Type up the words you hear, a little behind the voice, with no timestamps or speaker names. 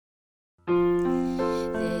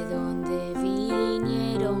de dónde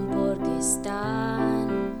vinieron, porque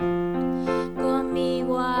están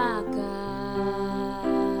conmigo acá.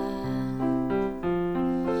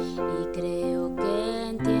 Y creo que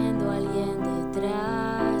entiendo a alguien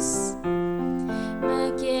detrás,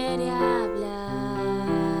 me quiere hablar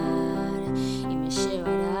y me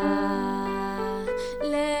llevará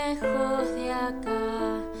lejos de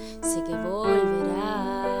acá. Sé que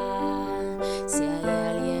volverá si hay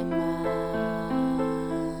alguien más.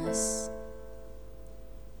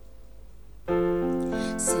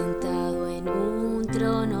 Sentado en un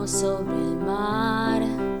trono sobre el mar,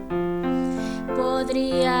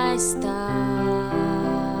 podría estar.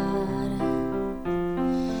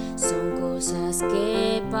 Son cosas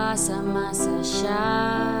que pasan más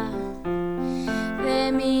allá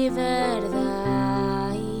de mi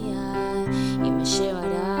verdad, y me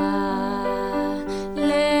llevará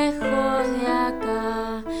lejos de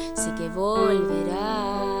acá. Sé que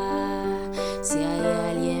volverá si hay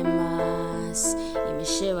alguien más, y me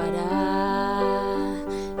llevará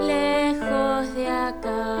lejos de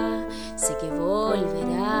acá. Sé que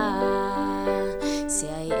volverá si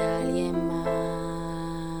hay alguien más.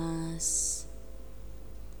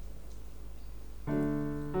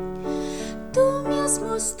 Tú me has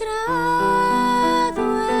mostrado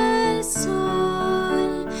el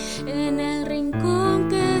sol en el rincón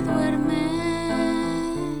que duerme,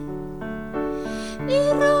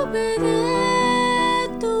 y robé de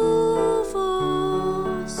tu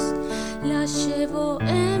voz, la llevo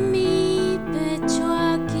en mi pecho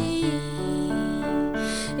aquí.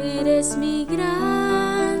 Eres mi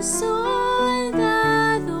gran soldado,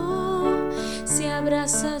 si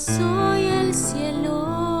abrazas hoy el cielo,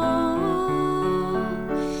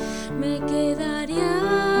 me quedaré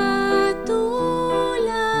a tu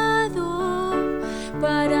lado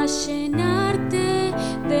para llenarte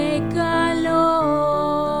de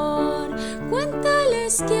calor.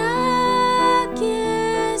 Cuéntales que aquí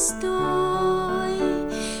estoy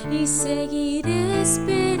y seguiré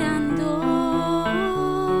esperando,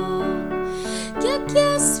 que aquí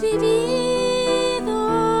has vivido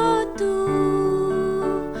tú.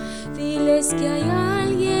 Diles que hay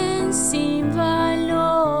alguien sin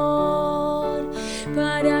valor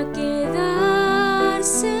para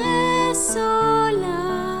quedarse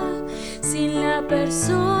sola sin la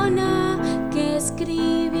persona